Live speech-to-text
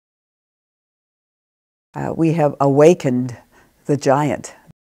We have awakened the giant.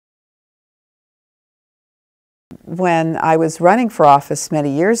 When I was running for office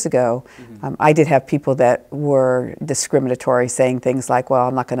many years ago, I did have people that were discriminatory, saying things like, well,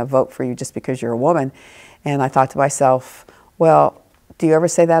 I'm not going to vote for you just because you're a woman. And I thought to myself, well, do you ever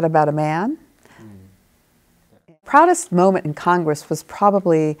say that about a man? Proudest moment in Congress was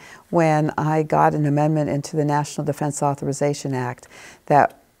probably when I got an amendment into the National Defense Authorization Act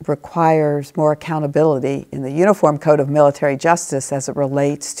that requires more accountability in the Uniform Code of Military Justice as it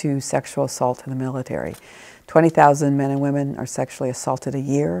relates to sexual assault in the military. 20,000 men and women are sexually assaulted a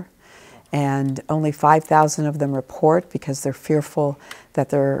year, and only 5,000 of them report because they're fearful that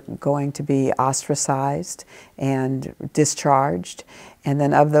they're going to be ostracized and discharged. And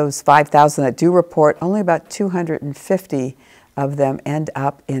then of those 5,000 that do report, only about 250 of them end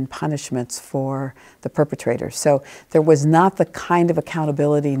up in punishments for the perpetrators. So there was not the kind of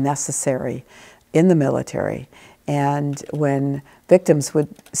accountability necessary in the military. And when victims would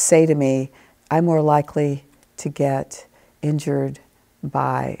say to me, I'm more likely to get injured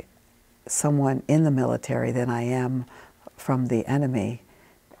by someone in the military than I am from the enemy,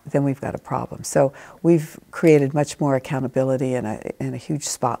 then we've got a problem. So we've created much more accountability and a huge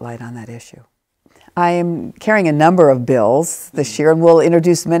spotlight on that issue. I am carrying a number of bills this year, and we'll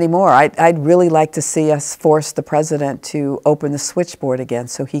introduce many more. I'd really like to see us force the president to open the switchboard again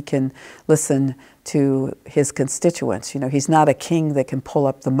so he can listen to his constituents. You know, he's not a king that can pull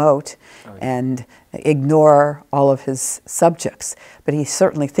up the moat and ignore all of his subjects, but he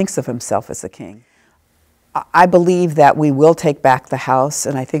certainly thinks of himself as a king. I believe that we will take back the House,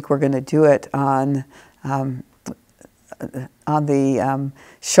 and I think we're going to do it on the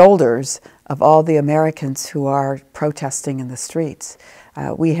shoulders of all the Americans who are protesting in the streets.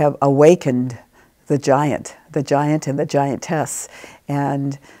 We have awakened the giant and the giantess,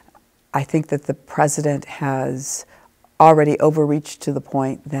 and I think that the president has already overreached to the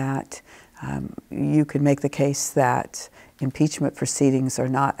point that you could make the case that impeachment proceedings are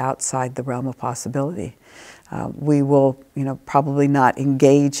not outside the realm of possibility. We will, probably not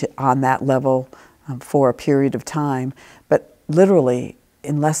engage on that level for a period of time, but literally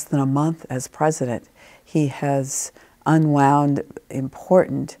in less than a month as president, he has unwound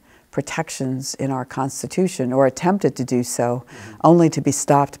important protections in our Constitution, or attempted to do so, only to be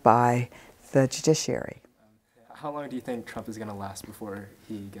stopped by the judiciary. How long do you think Trump is going to last before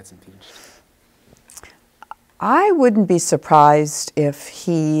he gets impeached? I wouldn't be surprised if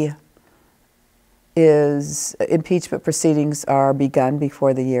impeachment proceedings are begun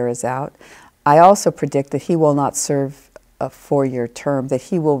before the year is out. I also predict that he will not serve a 4-year term, that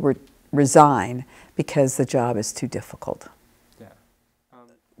he will resign because the job is too difficult. Yeah.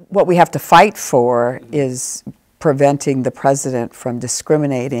 What we have to fight for is preventing the president from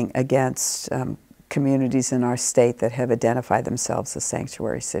discriminating against communities in our state that have identified themselves as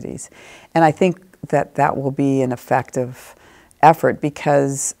sanctuary cities. And I think that that will be an effective effort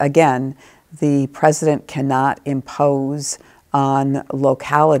because, again, the president cannot impose on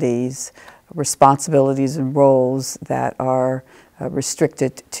localities responsibilities and roles that are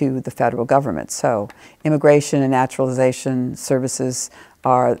restricted to the federal government. So immigration and naturalization services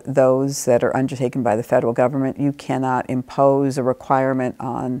are those that are undertaken by the federal government. You cannot impose a requirement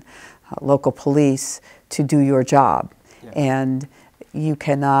on local police to do your job. Yeah. And you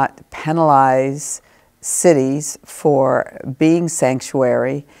cannot penalize cities for being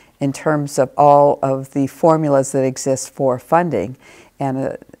sanctuary in terms of all of the formulas that exist for funding,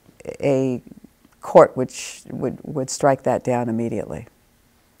 and a court which would strike that down immediately.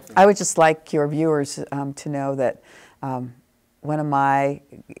 I would just like your viewers to know that one of my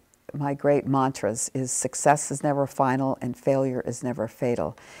great mantras is success is never final and failure is never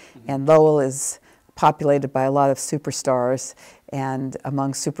fatal. And Lowell is populated by a lot of superstars, and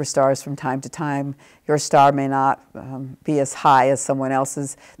among superstars from time to time, your star may not be as high as someone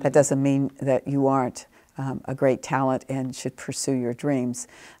else's. That doesn't mean that you aren't a great talent and should pursue your dreams.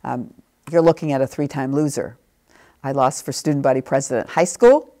 You're looking at a 3-time loser. I lost for student body president high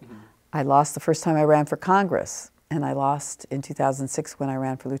school. I lost the first time I ran for Congress, and I lost in 2006 when I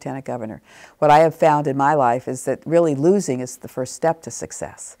ran for lieutenant governor. What I have found in my life is that really losing is the first step to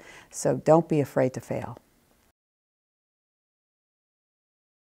success. So don't be afraid to fail.